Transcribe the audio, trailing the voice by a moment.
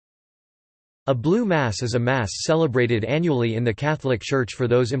A blue mass is a mass celebrated annually in the Catholic Church for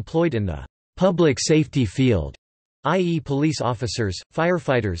those employed in the public safety field, i.e. police officers,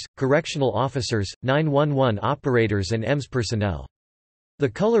 firefighters, correctional officers, 911 operators and EMS personnel. The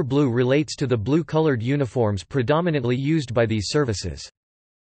color blue relates to the blue-colored uniforms predominantly used by these services.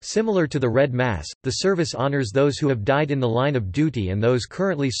 Similar to the Red Mass, the service honors those who have died in the line of duty and those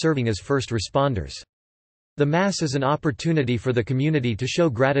currently serving as first responders. The Mass is an opportunity for the community to show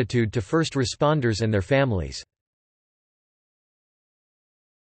gratitude to first responders and their families.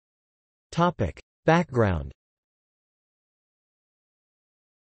 Background.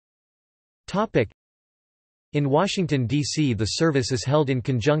 In Washington, D.C. the service is held in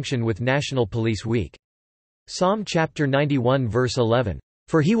conjunction with National Police Week. Psalm chapter 91 verse 11,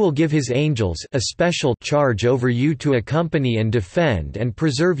 "For he will give his angels a special charge over you to accompany and defend and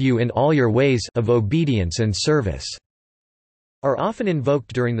preserve you in all your ways of obedience and service," are often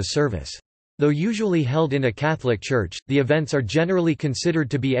invoked during the service. Though usually held in a Catholic church, the events are generally considered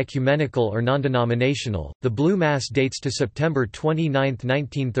to be ecumenical or non-denominational. The Blue Mass dates to September 29,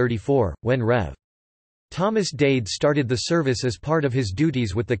 1934, when Rev. Thomas Dade started the service as part of his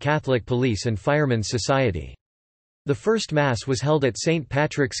duties with the Catholic Police and Firemen's Society. The first Mass was held at St.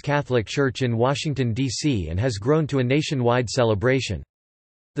 Patrick's Catholic Church in Washington, D.C. and has grown to a nationwide celebration.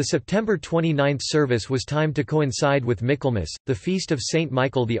 The September 29 service was timed to coincide with Michaelmas, the feast of St.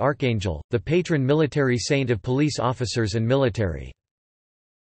 Michael the Archangel, the patron military saint of police officers and military.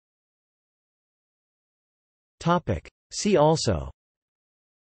 See also: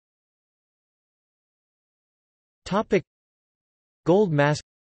 Gold Mass,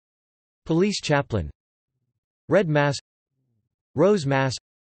 Police Chaplain, Red Mass, Rose Mass,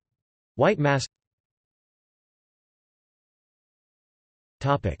 White Mass.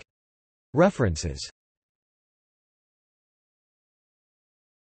 References.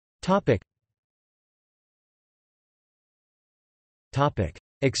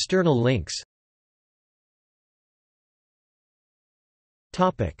 External links.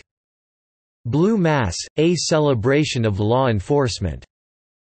 Blue Mass, a celebration of law enforcement.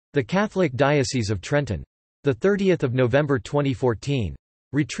 The Catholic Diocese of Trenton. 30 November 2014.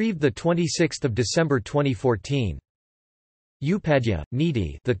 Retrieved 26 December 2014. Upadhyay,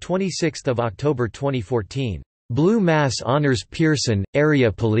 Nidhi. 26 October 2014. Blue Mass honors Pearson,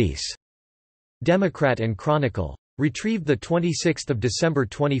 Area Police. Democrat and Chronicle. Retrieved 26 December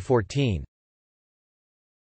 2014.